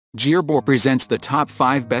Gearboard presents the top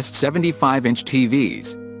 5 best 75-inch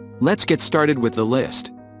TVs. Let's get started with the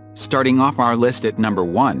list. Starting off our list at number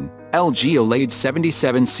 1, LG OLED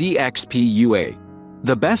 77CXPUA.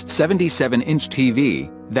 The best 77-inch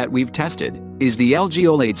TV that we've tested is the LG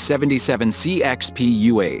OLED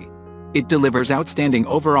 77CXPUA. It delivers outstanding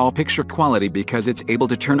overall picture quality because it's able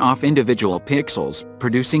to turn off individual pixels,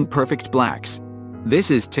 producing perfect blacks.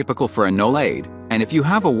 This is typical for an OLED, and if you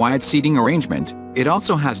have a wide seating arrangement, it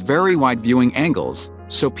also has very wide viewing angles,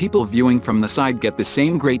 so people viewing from the side get the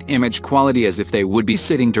same great image quality as if they would be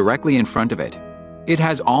sitting directly in front of it. It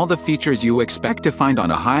has all the features you expect to find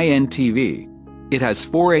on a high-end TV. It has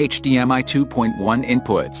 4 HDMI 2.1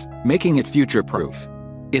 inputs, making it future-proof.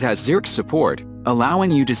 It has Xerox support,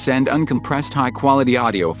 allowing you to send uncompressed high-quality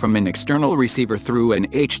audio from an external receiver through an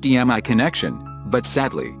HDMI connection, but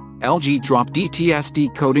sadly, LG dropped DTS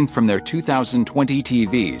decoding from their 2020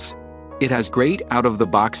 TVs. It has great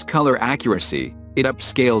out-of-the-box color accuracy, it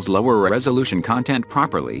upscales lower-resolution content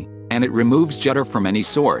properly, and it removes jitter from any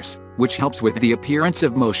source, which helps with the appearance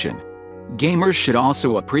of motion. Gamers should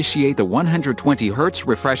also appreciate the 120Hz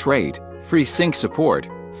refresh rate, FreeSync support,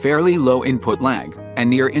 fairly low input lag, and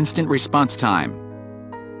near-instant response time.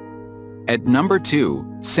 At number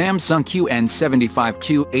 2, Samsung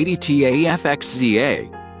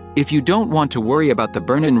QN75Q80TA-FXZA. If you don't want to worry about the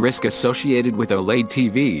burn-in risk associated with OLED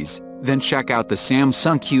TVs, then check out the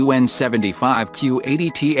Samsung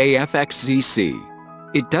QN75Q80TA-FXZC.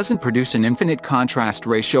 It doesn't produce an infinite contrast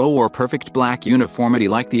ratio or perfect black uniformity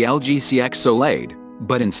like the LG CX OLED,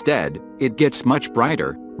 but instead, it gets much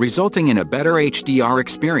brighter, resulting in a better HDR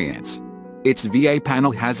experience. Its VA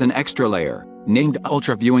panel has an extra layer, named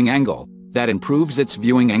Ultra Viewing Angle, that improves its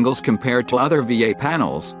viewing angles compared to other VA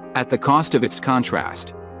panels, at the cost of its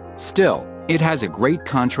contrast. Still, it has a great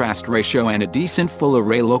contrast ratio and a decent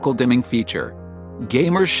full-array local dimming feature.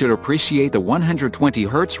 Gamers should appreciate the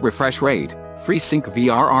 120Hz refresh rate, FreeSync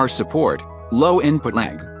VRR support, low input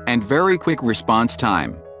lag, and very quick response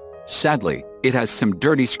time. Sadly, it has some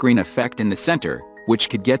dirty screen effect in the center, which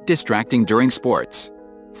could get distracting during sports.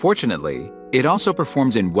 Fortunately, it also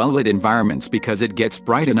performs in well-lit environments because it gets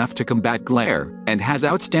bright enough to combat glare, and has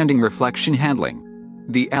outstanding reflection handling.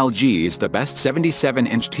 The LG is the best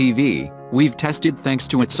 77-inch TV we've tested thanks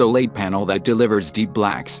to its OLED panel that delivers deep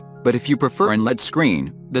blacks, but if you prefer an LED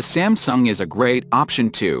screen, the Samsung is a great option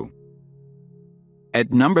too.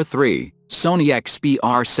 At number 3, Sony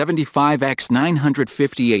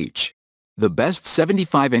XPR75X950H. The best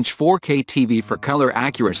 75-inch 4K TV for color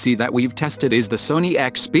accuracy that we've tested is the Sony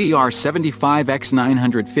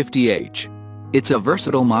XPR75X950H. It's a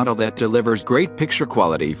versatile model that delivers great picture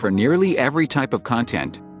quality for nearly every type of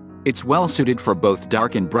content. It's well suited for both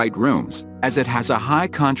dark and bright rooms, as it has a high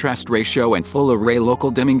contrast ratio and full array local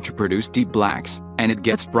dimming to produce deep blacks, and it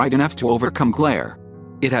gets bright enough to overcome glare.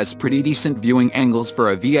 It has pretty decent viewing angles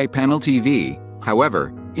for a VA panel TV,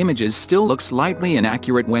 however, images still look slightly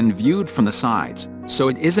inaccurate when viewed from the sides, so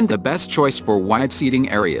it isn't the best choice for wide seating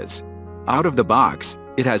areas. Out of the box,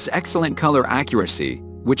 it has excellent color accuracy,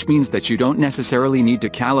 which means that you don't necessarily need to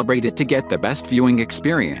calibrate it to get the best viewing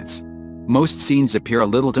experience. Most scenes appear a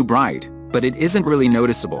little too bright, but it isn't really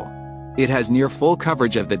noticeable. It has near full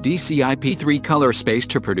coverage of the DCI-P3 color space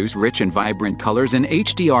to produce rich and vibrant colors and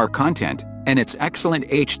HDR content, and its excellent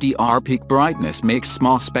HDR peak brightness makes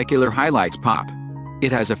small specular highlights pop.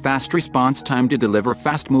 It has a fast response time to deliver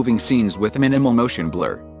fast-moving scenes with minimal motion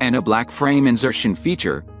blur, and a black frame insertion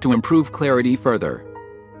feature to improve clarity further.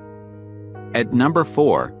 At number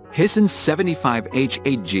 4, Hisense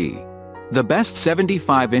 75H8G. The best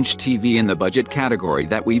 75-inch TV in the budget category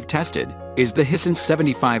that we've tested is the Hisense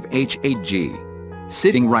 75H8G.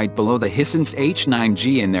 Sitting right below the Hisense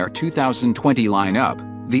H9G in their 2020 lineup,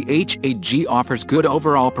 the H8G offers good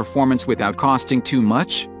overall performance without costing too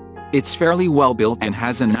much. It's fairly well built and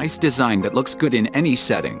has a nice design that looks good in any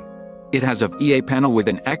setting. It has a VA panel with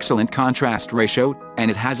an excellent contrast ratio, and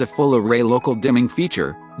it has a full array local dimming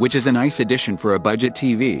feature, which is a nice addition for a budget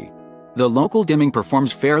TV. The local dimming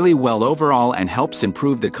performs fairly well overall and helps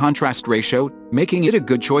improve the contrast ratio, making it a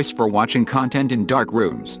good choice for watching content in dark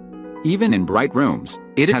rooms. Even in bright rooms,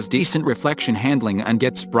 it has decent reflection handling and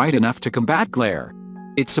gets bright enough to combat glare.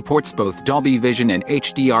 It supports both Dolby Vision and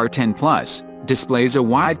HDR10+, displays a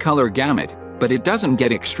wide color gamut, but it doesn't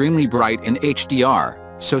get extremely bright in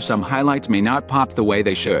HDR, so some highlights may not pop the way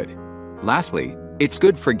they should. Lastly, it's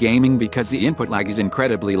good for gaming because the input lag is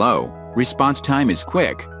incredibly low, response time is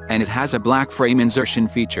quick, and it has a black frame insertion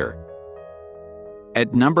feature.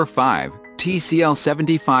 At number 5, TCL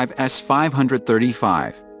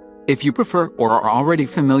 75S535. If you prefer or are already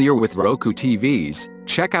familiar with Roku TVs,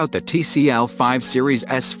 check out the TCL 5 Series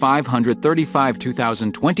S535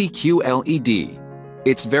 2020 QLED.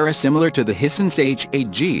 It's very similar to the Hisense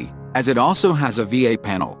H8G, as it also has a VA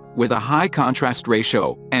panel, with a high contrast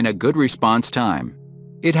ratio and a good response time.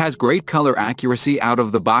 It has great color accuracy out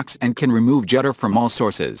of the box and can remove jitter from all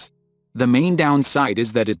sources. The main downside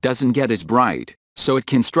is that it doesn't get as bright, so it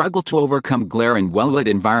can struggle to overcome glare in well-lit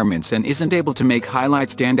environments and isn't able to make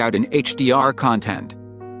highlights stand out in HDR content.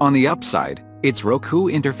 On the upside, its Roku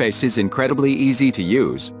interface is incredibly easy to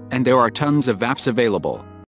use, and there are tons of apps available.